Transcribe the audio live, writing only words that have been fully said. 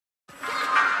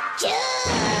Hello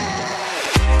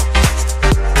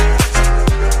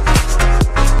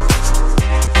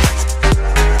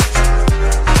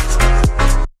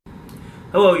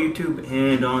YouTube,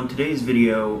 and on today's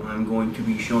video I'm going to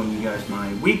be showing you guys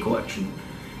my Wii collection.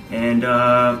 And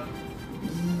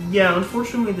yeah,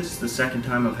 unfortunately this is the second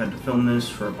time I've had to film this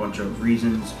for a bunch of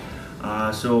reasons.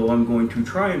 So I'm going to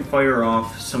try and fire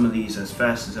off some of these as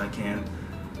fast as I can.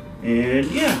 And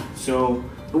yeah, so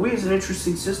the Wii is an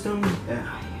interesting system.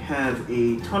 I have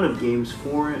a ton of games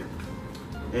for it.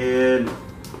 And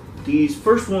these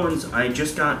first ones I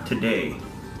just got today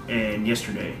and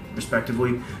yesterday,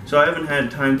 respectively. So I haven't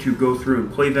had time to go through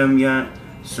and play them yet,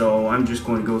 so I'm just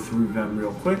going to go through them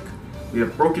real quick. We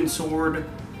have Broken Sword,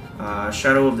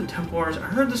 Shadow of the Templars. I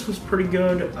heard this was pretty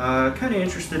good. Kind of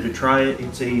interested to try it.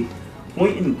 It's a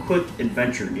point-and-click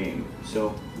adventure game,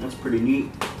 so that's pretty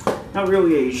neat. Not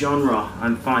really a genre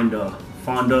I'm fond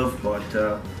of,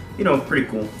 but you know, pretty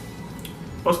cool.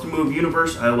 Bust-a-Move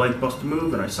Universe. I like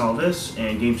Bust-a-Move, and I saw this,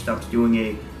 and GameStop's doing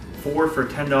a 4 for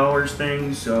 $10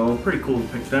 thing, so pretty cool to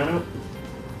pick that up.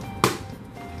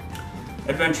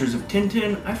 Adventures of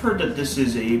Tintin. I've heard that this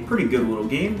is a pretty good little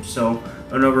game, so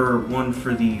another one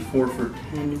for the 4 for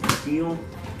 $10 deal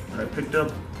that I picked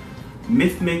up.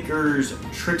 Mythmakers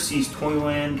Trixie's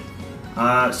Toyland.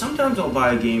 Sometimes I'll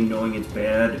buy a game knowing it's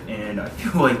bad, and I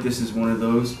feel like this is one of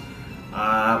those.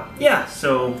 Yeah,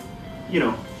 so, you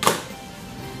know.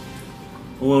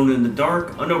 Alone in the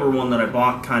Dark, another one that I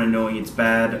bought kind of knowing it's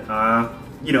bad.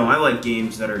 You know, I like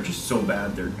games that are just so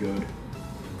bad they're good.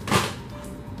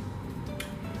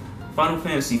 Final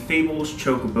Fantasy Fables,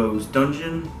 Chocobo's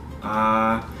Dungeon.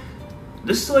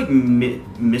 This is like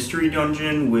Mystery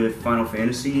Dungeon with Final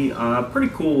Fantasy. Pretty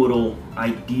cool little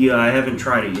idea. I haven't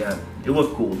tried it yet. It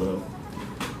looked cool though.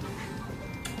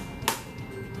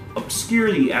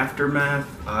 Obscure the Aftermath.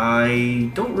 I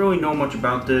don't really know much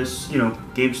about this. You know,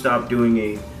 GameStop doing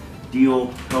a deal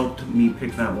helped me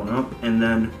pick that one up. And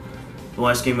then the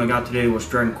last game I got today was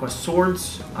Dragon Quest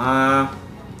Swords. Yeah,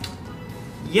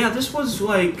 this was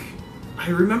like, I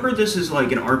remember this is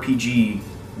like an RPG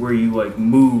where you like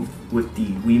move with the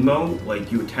Wiimote,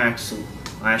 like you attack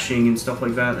slashing and stuff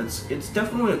like that. It's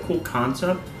definitely a cool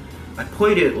concept. I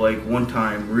played it like one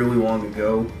time really long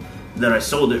ago. Then I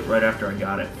sold it right after I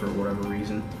got it for whatever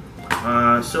reason.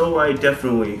 So I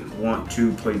definitely want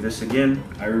to play this again.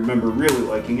 I remember really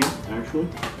liking it, actually.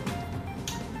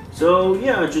 So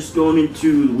yeah, just going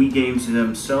into the Wii games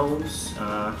themselves.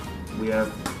 We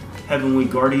have Heavenly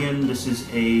Guardian. This is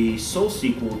a Soul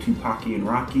sequel to Pocky and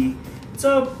Rocky. It's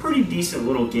a pretty decent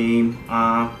little game.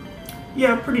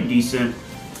 Yeah, pretty decent.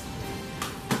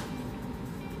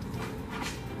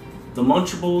 The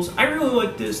Lunchables, I really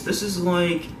like this. This is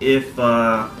like if,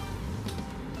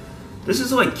 this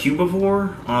is like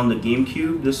Cubivore on the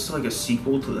GameCube. This is like a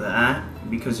sequel to that,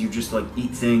 because you just like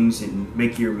eat things and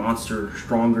make your monster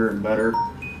stronger and better.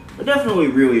 I definitely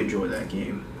really enjoy that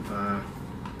game.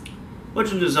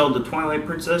 Legend of Zelda Twilight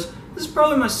Princess. This is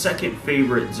probably my second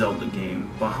favorite Zelda game,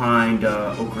 behind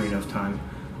Ocarina of Time.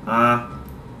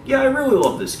 Yeah, I really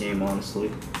love this game,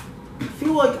 honestly. I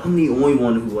feel like I'm the only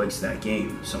one who likes that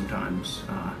game sometimes.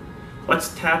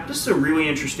 Let's Tap. This is a really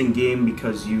interesting game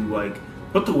because you like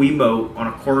put the Wiimote on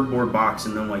a cardboard box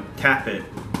and then like tap it,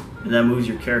 and that moves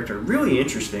your character. Really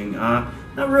interesting. Not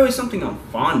really something I'm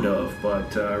fond of,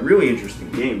 but really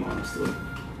interesting game, honestly.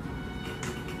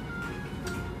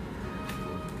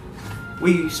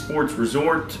 Wii Sports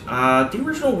Resort. The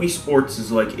original Wii Sports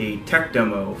is like a tech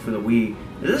demo for the Wii.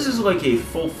 This is like a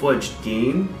full-fledged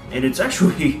game, and it's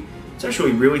actually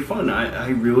really fun. I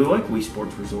really like Wii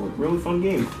Sports Resort. Really fun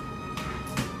game.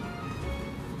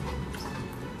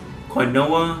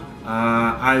 Klonoa.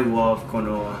 I love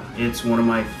Klonoa. It's one of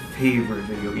my favorite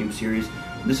video game series.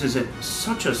 This is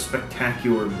such a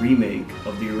spectacular remake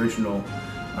of the original.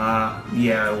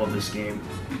 Yeah, I love this game.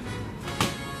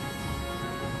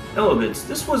 Elevits.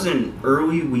 This was an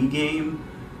early Wii game.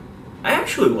 I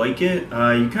actually like it.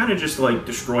 You kind of just like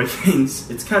destroy things.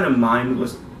 It's kind of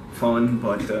mindless fun,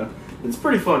 but it's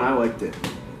pretty fun. I liked it.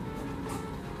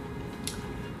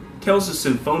 Tales of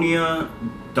Symphonia,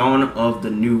 Dawn of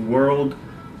the New World.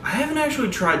 I haven't actually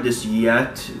tried this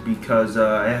yet because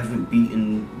I haven't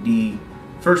beaten the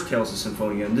first Tales of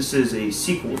Symphonia, and this is a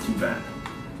sequel to that.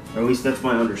 Or at least that's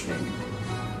my understanding.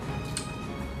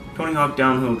 Tony Hawk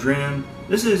Downhill Dram.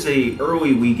 This is a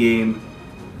early Wii game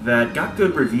that got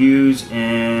good reviews,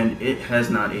 and it has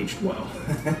not aged well.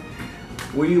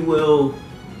 We will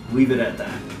leave it at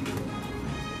that.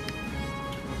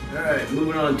 Alright,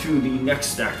 moving on to the next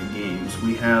stack of games.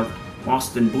 We have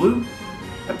Lost in Blue,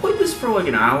 I played this for like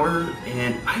an hour,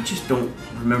 and I just don't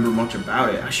remember much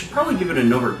about it. I should probably give it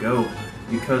another go,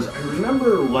 because I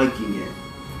remember liking it,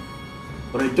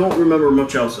 but I don't remember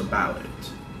much else about it.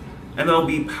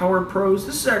 MLB Power Pros,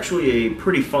 this is actually a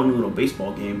pretty fun little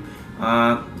baseball game.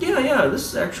 Yeah, this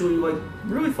is actually like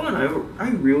really fun. I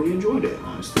really enjoyed it,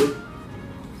 honestly.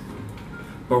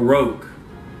 Baroque.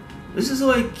 This is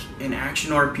like an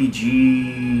action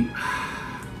RPG.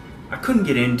 I couldn't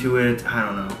get into it. I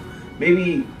don't know.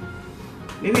 Maybe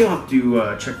I'll have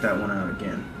to check that one out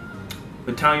again.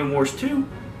 Battalion Wars 2.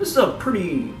 This is a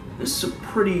pretty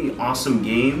awesome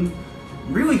game.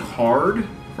 Really hard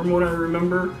from what I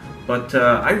remember, but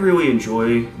I really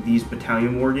enjoy these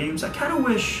Battalion War games. I kind of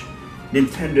wish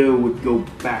Nintendo would go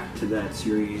back to that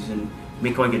series and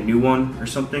make like a new one or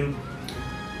something.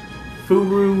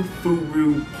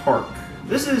 Furu Park.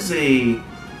 This is a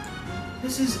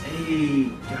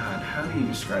God, how do you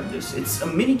describe this? It's a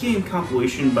mini game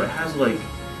compilation, but it has like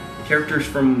characters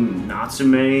from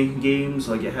Natsume games.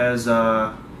 Like it has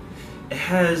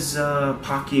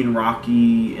Pocky and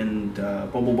Rocky and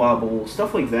Bubble Bobble,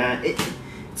 stuff like that.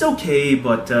 It's okay,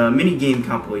 but mini game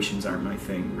compilations aren't my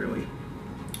thing, really.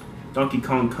 Donkey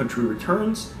Kong Country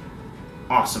Returns,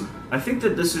 awesome. I think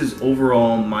that this is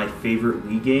overall my favorite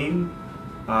Wii game.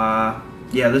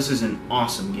 Yeah, this is an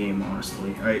awesome game,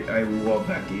 honestly. I love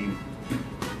that game.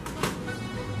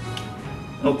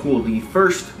 Oh, cool. The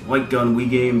first light gun Wii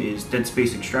game is Dead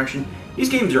Space Extraction. These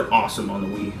games are awesome on the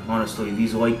Wii, honestly.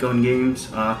 These light gun games.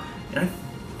 And I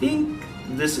think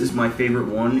this is my favorite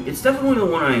one. It's definitely the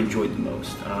one I enjoyed the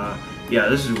most. Yeah,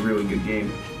 this is a really good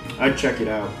game. I'd check it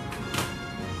out.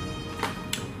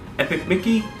 Epic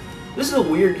Mickey. This is a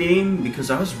weird game because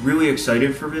I was really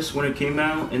excited for this when it came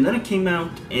out, and then it came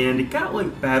out and it got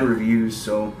like bad reviews,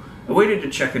 so I waited to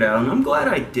check it out, and I'm glad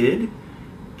I did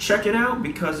check it out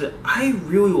because I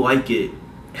really like it.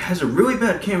 It has a really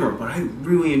bad camera, but I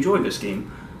really enjoy this game.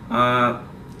 The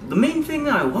main thing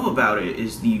that I love about it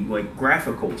is the like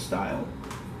graphical style.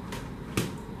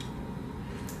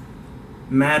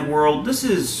 Mad World. This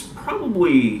is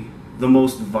probably the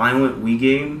most violent Wii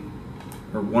game,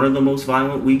 or one of the most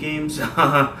violent Wii games.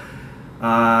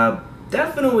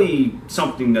 Definitely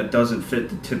something that doesn't fit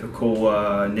the typical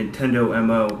Nintendo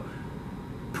MO.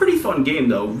 Pretty fun game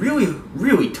though.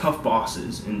 Really tough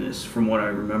bosses in this, from what I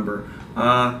remember.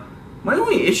 My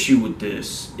only issue with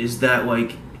this is that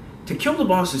like to kill the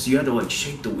bosses you had to like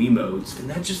shake the Wiimotes, and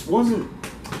that just wasn't.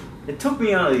 It took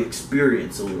me out of the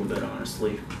experience a little bit,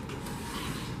 honestly.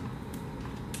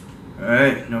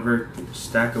 Alright, another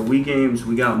stack of Wii games.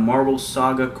 We got Marvel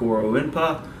Saga Koro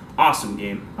Impa. Awesome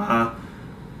game.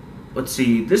 Let's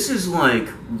see. This is like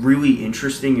really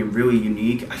interesting and really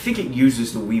unique. I think it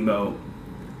uses the Wiimote.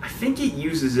 I think it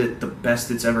uses it the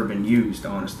best it's ever been used,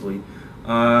 honestly.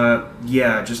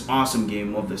 Yeah, just awesome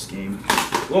game. Love this game.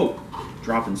 Whoa,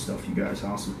 dropping stuff, you guys.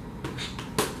 Awesome.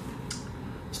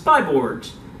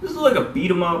 Spyboards. This is like a beat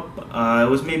 'em up. It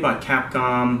was made by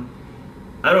Capcom.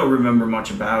 I don't remember much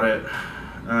about it.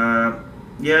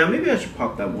 Yeah, maybe I should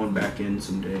pop that one back in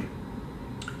someday.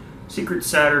 Secret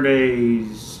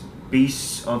Saturdays,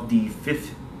 Beasts of the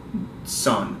Fifth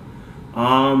Sun.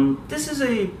 This is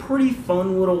a pretty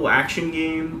fun little action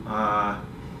game.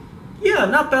 Yeah,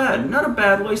 not bad. Not a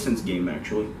bad licensed game,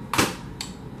 actually.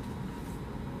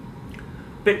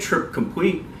 Bit Trip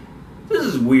Complete. This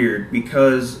is weird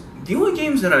because the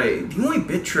only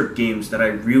Bit Trip games that I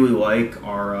really like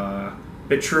are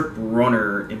Bit Trip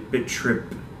Runner and Bit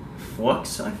Trip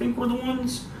Flux, I think were the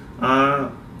ones.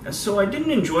 So I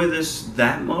didn't enjoy this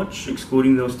that much,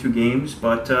 excluding those two games,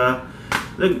 but the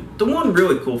one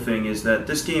really cool thing is that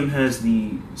this game has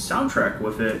the soundtrack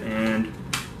with it, and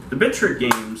the Bit Trip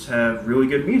games have really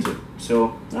good music,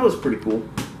 so that was pretty cool.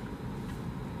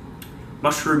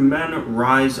 Mushroom Men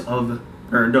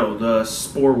the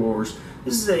Spore Wars.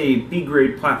 This is a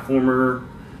B-grade platformer.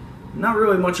 Not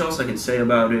really much else I can say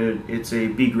about it. It's a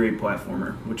B-grade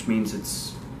platformer, which means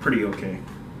it's pretty okay.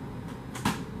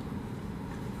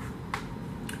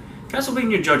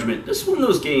 Castlevania Judgment. This is one of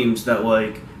those games that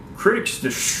like critics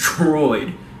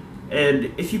destroyed,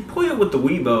 and if you play it with the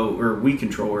Wiimote or Wii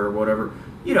controller or whatever,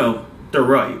 you know, they're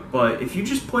right. But if you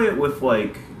just play it with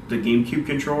like the GameCube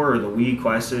controller or the Wii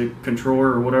Classic controller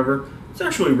or whatever, it's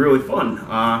actually really fun.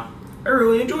 I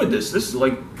really enjoyed this. This is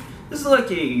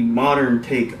like a modern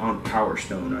take on Power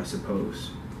Stone, I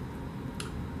suppose.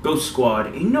 Ghost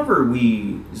Squad, another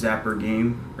Wii Zapper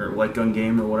game, or light gun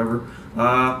game, or whatever.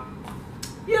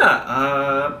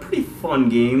 Yeah, pretty fun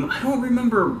game. I don't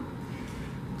remember.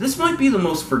 This might be the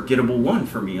most forgettable one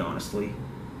for me, honestly.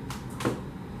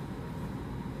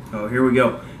 Oh, here we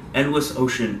go. Endless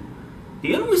Ocean.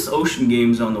 The Endless Ocean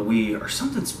games on the Wii are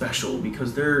something special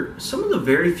because they're some of the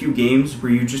very few games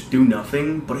where you just do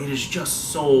nothing, but it is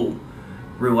just so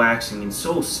relaxing and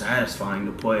so satisfying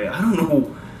to play. I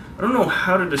don't know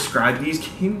how to describe these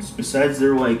games besides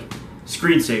they're like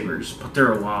screensavers, but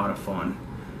they're a lot of fun.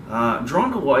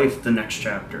 Drawn to Life: The Next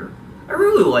Chapter. I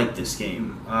really like this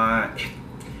game.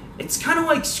 It's kind of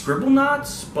like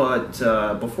Scribblenauts,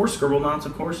 but before Scribblenauts,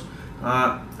 of course.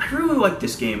 I really like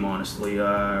this game, honestly.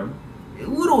 A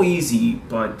little easy,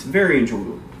 but very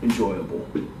enjoyable.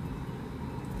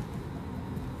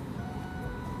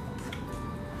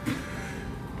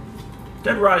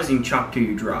 Dead Rising: Chop Till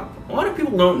You Drop. A lot of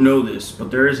people don't know this, but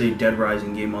there is a Dead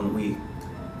Rising game on the Wii.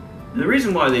 The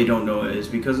reason why they don't know it is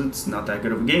because it's not that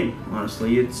good of a game.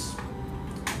 Honestly, it's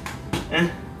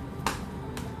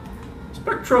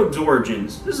Spectrobe's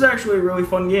Origins. This is actually a really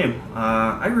fun game.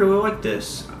 I really like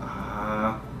this.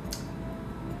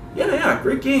 Yeah,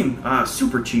 great game.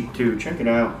 Super cheap too. Check it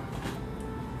out.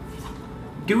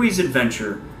 Dewey's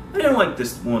Adventure. I didn't like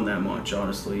this one that much,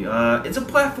 honestly. It's a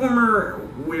platformer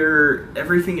where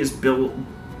everything is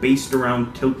based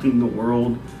around tilting the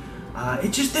world.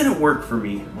 It just didn't work for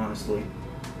me, honestly.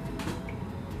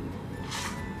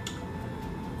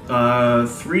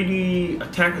 3D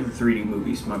Attack of the 3D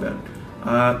movies, my bad.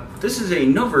 This is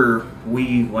another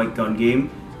Wii light gun game,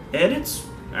 and it's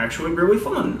actually really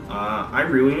fun. I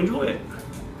really enjoy it.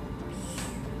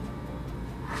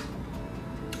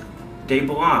 De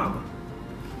Blob.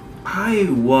 I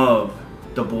love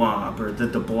the Blob, or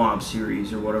the Blob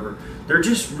series, or whatever. They're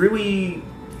just really,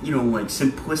 like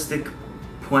simplistic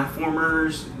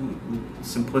platformers.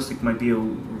 Simplistic might be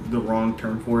the wrong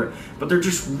term for it, but they're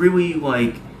just really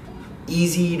like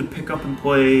easy to pick up and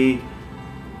play.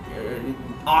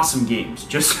 Awesome games.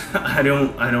 Just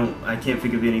I can't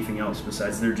think of anything else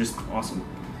besides they're just awesome.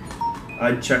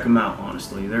 I'd check them out,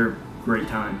 honestly. They're a great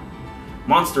time.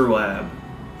 Monster Lab.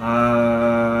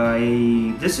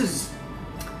 This is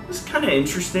kind of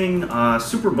interesting.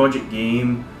 Super budget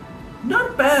game.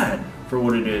 Not bad for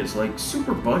what it is. Like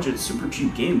super budget, super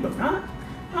cheap game, but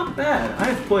not bad. I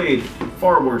have played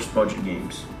far worse budget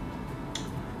games.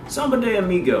 Samba de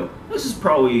Amigo. This is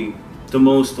probably the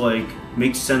most like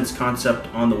makes sense concept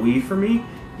on the Wii for me,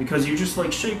 because you just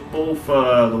like shake both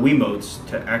the Wiimotes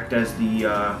to act as the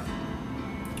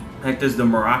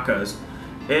maracas,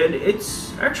 and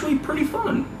it's actually pretty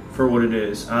fun for what it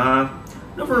is.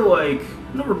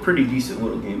 Another pretty decent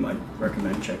little game I'd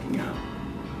recommend checking out.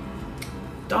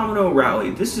 Domino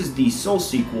Rally. This is the sole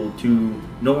sequel to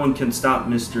No One Can Stop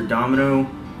Mr. Domino.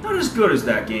 Not as good as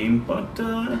that game, but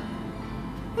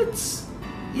it's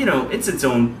its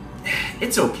own.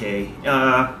 It's okay.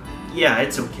 Yeah,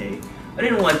 it's okay. I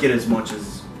didn't like it as much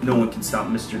as No One Can Stop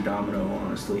Mr. Domino,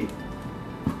 honestly.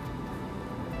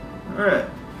 Alright.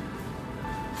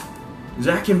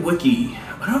 Zack and Wiki.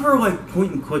 Another like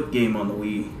point and click game on the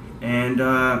Wii. And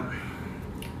I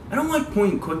don't like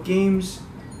point and click games,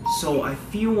 so I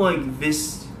feel like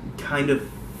this kind of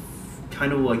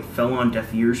like fell on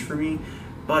deaf ears for me.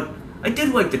 But I did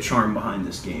like the charm behind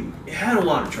this game. It had a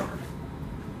lot of charm.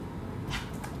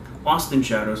 Lost in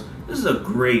Shadows. This is a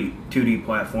great 2D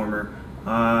platformer.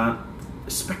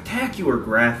 Spectacular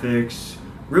graphics,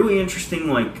 really interesting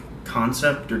like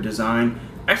concept or design,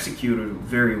 executed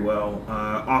very well.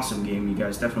 Awesome game, you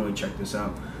guys definitely check this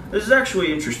out. This is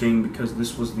actually interesting because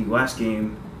this was the last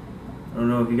game. I don't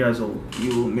know if you guys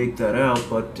will make that out,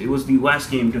 but it was the last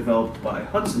game developed by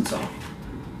Hudson Soft.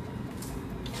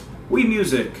 Wii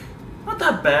Music. Not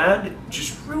that bad,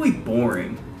 just really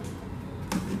boring.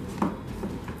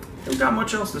 Don't got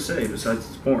much else to say besides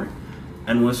it's boring.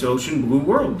 Endless Ocean Blue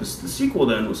World. This is the sequel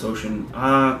to Endless Ocean.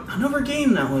 Another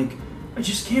game that like I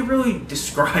just can't really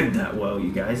describe that well,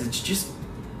 you guys. It's just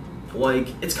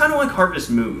like it's kind of like Harvest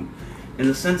Moon, in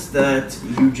the sense that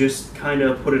you just kind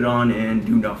of put it on and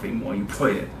do nothing while you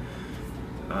play it.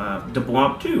 The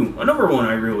Blob 2, another one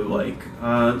I really like.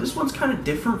 This one's kind of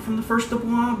different from the first The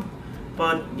Blob,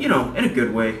 but in a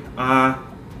good way. Yeah,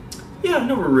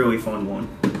 another really fun one.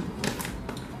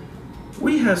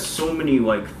 Wii has so many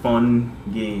like fun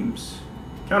games.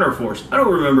 Counterforce. I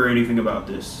don't remember anything about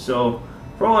this, so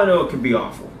for all I know, it could be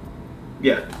awful.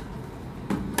 Yeah.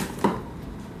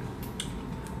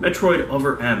 Metroid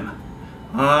Other M.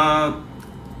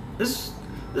 This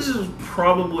will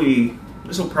probably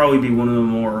be one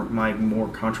of my more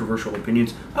controversial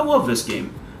opinions. I love this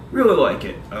game. Really like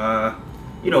it. A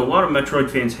lot of Metroid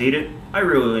fans hate it. I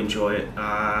really enjoy it.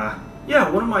 Yeah,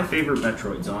 one of my favorite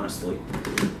Metroids, honestly.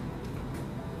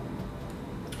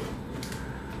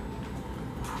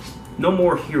 No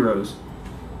More Heroes.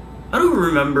 I don't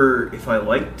remember if I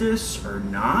liked this or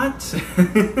not.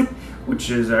 which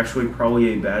is actually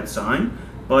probably a bad sign.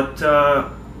 But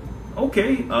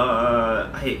okay,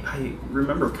 I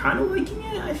remember kind of liking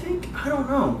it. I think, I don't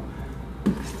know.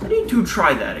 I need to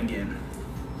try that again.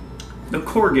 The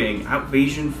Core Gang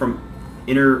Outvasion from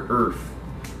Inner Earth.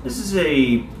 This is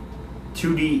a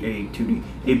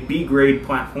a B-grade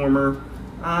platformer.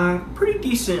 Pretty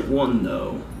decent one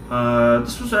though.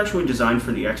 This was actually designed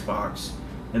for the Xbox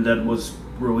and then was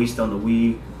released on the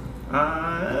Wii.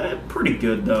 Pretty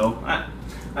good though.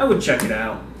 I would check it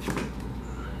out.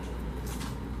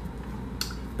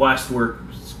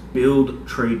 Blastworks Build,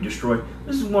 Trade, Destroy.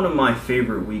 This is one of my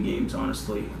favorite Wii games,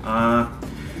 honestly.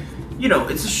 You know,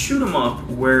 it's a shoot 'em up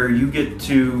where you get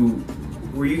to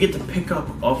pick up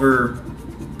other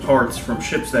parts from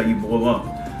ships that you blow up.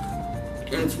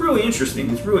 And it's really interesting,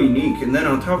 it's really unique, and then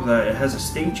on top of that it has a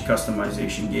stage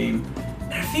customization game.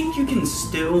 And I think you can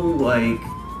still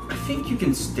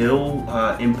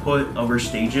input other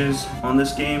stages on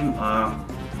this game.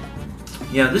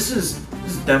 Yeah, this is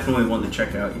definitely one to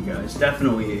check out, you guys.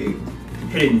 Definitely a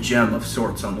hidden gem of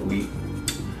sorts on the Wii.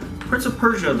 Prince of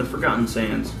Persia: The Forgotten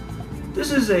Sands.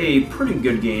 This is a pretty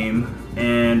good game,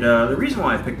 and the reason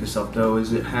why I picked this up though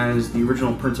is it has the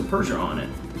original Prince of Persia on it,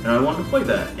 and I wanted to play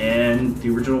that. And the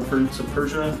original Prince of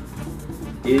Persia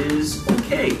is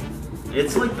okay.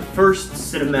 It's like the first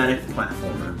cinematic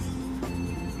platformer.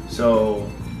 So,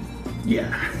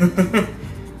 yeah.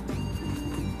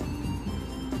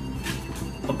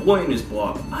 A Boy and His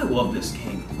Blob. I love this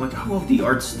game. Like, I love the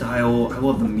art style, I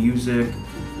love the music.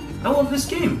 I love this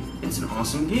game. It's an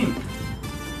awesome game.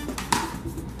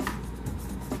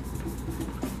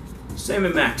 Sam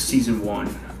 & Max Season 1.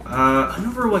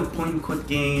 Another like point and click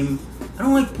game. I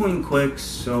don't like point and clicks,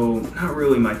 so not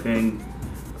really my thing.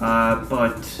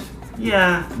 But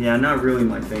yeah, not really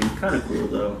my thing. Kind of cool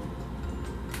though.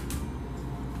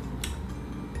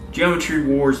 Geometry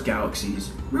Wars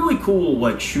Galaxies. Really cool,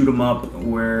 like shoot 'em up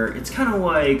where it's kind of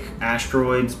like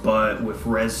Asteroids but with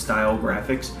res style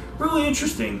graphics. Really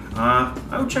interesting. I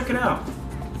would check it out.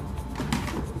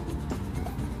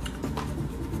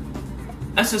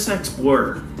 SSX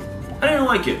Blur. I didn't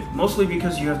like it, mostly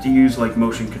because you have to use like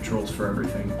motion controls for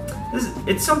everything.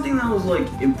 It's something that was like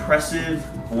impressive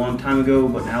a long time ago,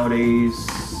 but nowadays,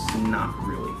 not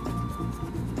really.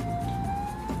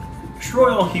 Destroy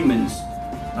All Humans.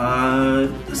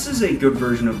 This is a good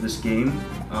version of this game.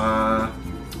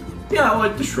 Yeah, I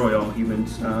like Destroy All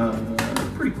Humans.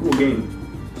 Pretty cool game.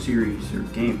 Series, or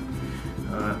game.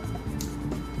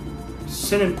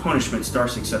 Sin and Punishment Star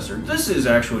Successor. This is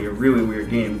actually a really weird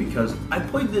game because I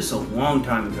played this a long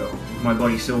time ago with my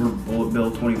buddy Silver Bullet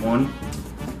Bill 21.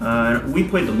 We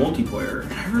played the multiplayer,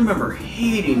 and I remember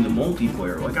hating the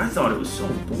multiplayer. Like, I thought it was so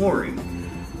boring.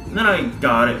 And then I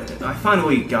got it. I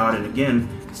finally got it again.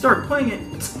 Started playing it.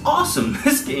 It's awesome.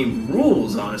 This game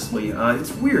rules, honestly.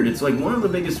 It's weird. It's like one of the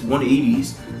biggest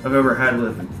 180s I've ever had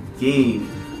with a game.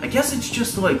 I guess it's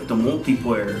just like the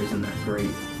multiplayer isn't that great.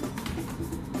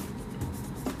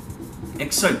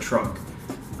 Excite Truck.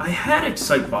 I had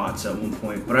Excite Bots at one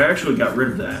point, but I actually got rid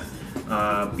of that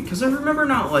because I remember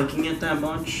not liking it that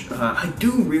much. I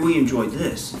do really enjoy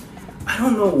this. I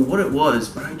don't know what it was,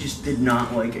 but I just did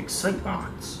not like Excite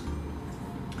Bots.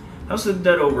 House of the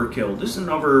Dead Overkill. This is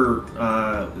another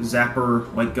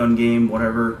zapper, light gun game,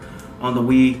 whatever, on the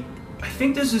Wii. I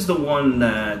think this is the one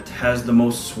that has the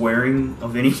most swearing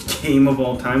of any game of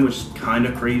all time, which is kind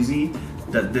of crazy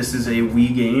that this is a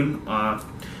Wii game.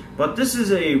 But this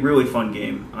is a really fun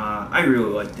game. I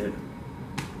really liked it.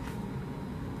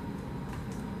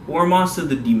 Ormasta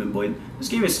the Demon Blade. This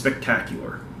game is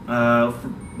spectacular.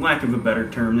 For lack of a better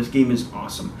term, this game is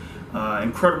awesome.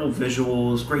 Incredible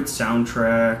visuals, great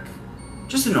soundtrack.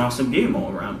 Just an awesome game all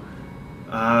around.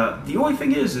 The only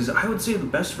thing is I would say the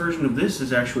best version of this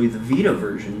is actually the Vita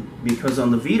version, because on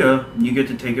the Vita, you get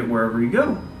to take it wherever you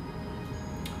go.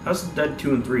 House of the Dead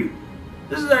 2 and 3.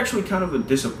 This is actually kind of a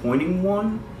disappointing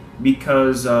one,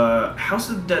 because House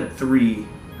of the Dead 3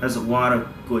 has a lot of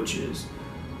glitches.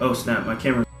 Oh snap, my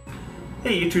camera.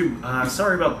 Hey YouTube,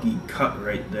 sorry about the cut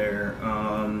right there.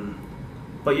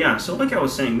 But yeah, so like I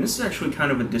was saying, this is actually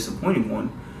kind of a disappointing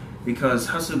one, because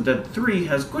House of the Dead 3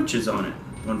 has glitches on it,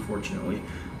 unfortunately.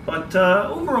 But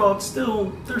overall,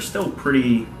 they're still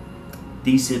pretty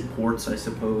decent ports, I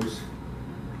suppose.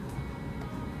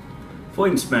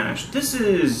 Flame Smash. This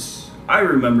is... I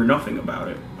remember nothing about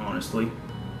it, honestly.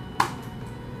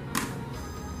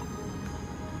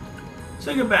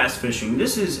 Sega Bass Fishing.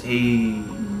 This is a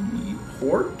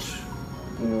port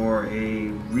or a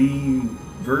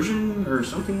re-version or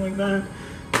something like that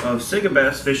of Sega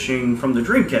Bass Fishing from the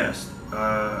Dreamcast,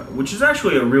 which is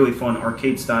actually a really fun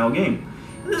arcade-style game.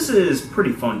 This is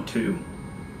pretty fun too.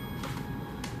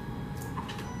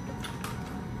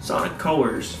 Sonic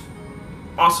Colors,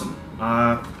 awesome.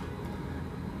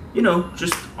 You know,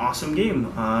 just awesome game.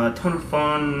 A ton of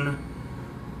fun,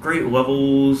 great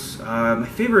levels. My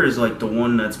favorite is like the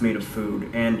one that's made of food.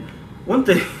 And one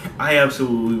thing I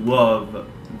absolutely love,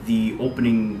 the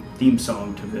opening theme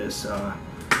song to this.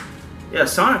 Yeah,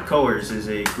 Sonic Colors is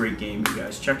a great game, you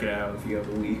guys. Check it out if you have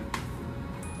a Wii.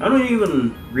 I don't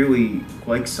even really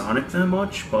like Sonic that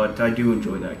much, but I do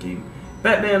enjoy that game.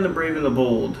 Batman the Brave and the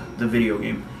Bold, the video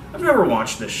game. I've never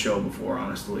watched this show before,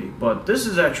 honestly, but this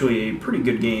is actually a pretty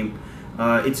good game.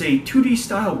 It's a 2D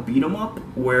style beat 'em up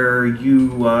where you,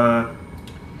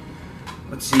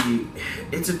 let's see,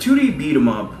 it's a 2D beat 'em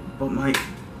up, but my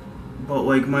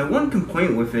one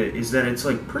complaint with it is that it's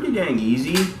like pretty dang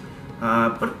easy.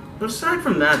 But aside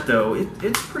from that, though,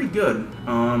 it's pretty good.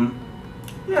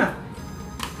 Yeah.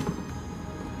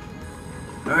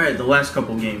 All right, the last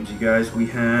couple games, you guys. We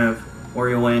have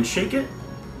Wario Land Shake It,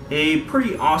 a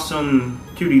pretty awesome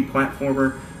 2D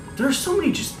platformer. There's so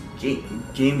many just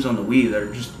games on the Wii that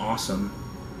are just awesome.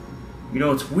 You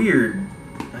know, it's weird.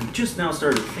 I'm just now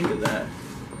starting to think of that.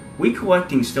 Wii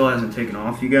collecting still hasn't taken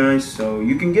off, you guys, so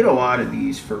you can get a lot of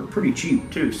these for pretty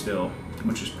cheap too still,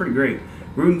 which is pretty great.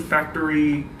 Rune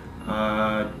Factory,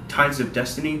 Tides of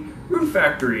Destiny. Rune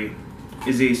Factory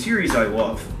is a series I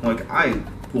love. Like, I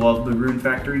love the Rune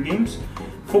Factory games.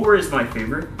 4 is my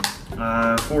favorite.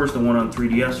 4 is the one on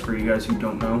 3DS for you guys who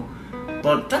don't know.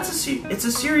 But it's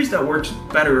a series that works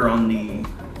better on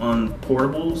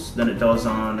portables than it does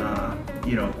on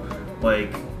you know,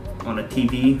 like on a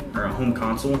TV or a home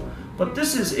console. But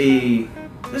this is a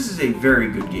very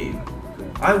good game.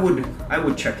 I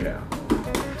would check it out,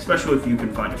 especially if you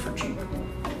can find it for cheap.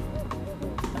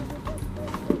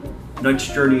 Knight's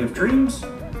Journey of Dreams.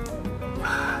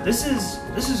 This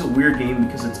is a weird game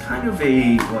because it's kind of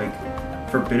a like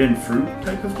forbidden fruit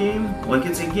type of game. Like,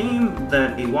 it's a game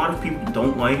that a lot of people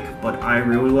don't like, but I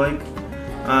really like.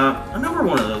 Another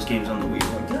one of those games on the Wii.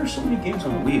 Like, there are so many games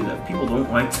on the Wii that people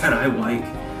don't like that I like.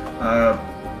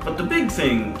 But the big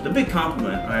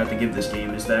compliment I have to give this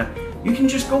game is that you can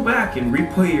just go back and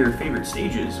replay your favorite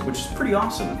stages, which is pretty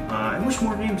awesome. I wish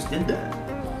more games did that.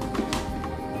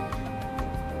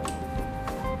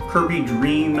 Kirby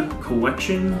Dream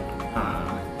Collection.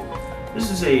 This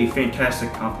is a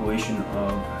fantastic compilation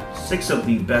of 6 of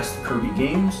the best Kirby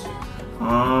games.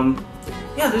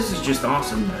 Yeah, this is just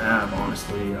awesome to have,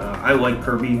 honestly. I like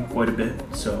Kirby quite a bit,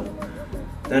 so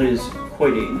that is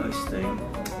quite a nice thing.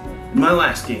 And my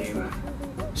last game,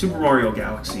 Super Mario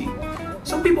Galaxy.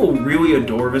 Some people really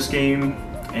adore this game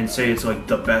and say it's like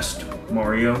the best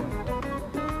Mario.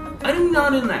 I'm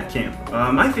not in that camp.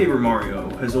 My favorite Mario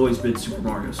has always been Super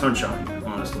Mario Sunshine,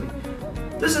 honestly.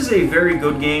 This is a very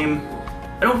good game.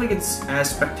 I don't think it's as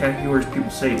spectacular as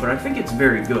people say, but I think it's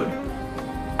very good.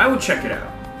 I would check it out.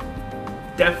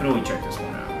 Definitely check this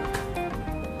one out.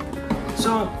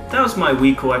 So, that was my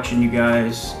Wii collection, you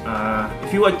guys.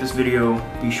 If you like this video,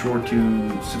 be sure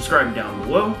to subscribe down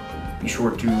below. Be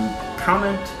sure to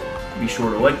comment. Be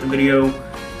sure to like the video.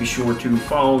 Be sure to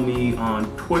follow me on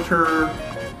Twitter.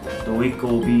 The link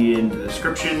will be in the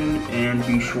description. And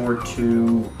be sure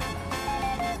to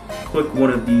click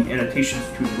one of the annotations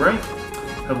to the right.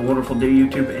 Have a wonderful day,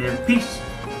 YouTube, and peace!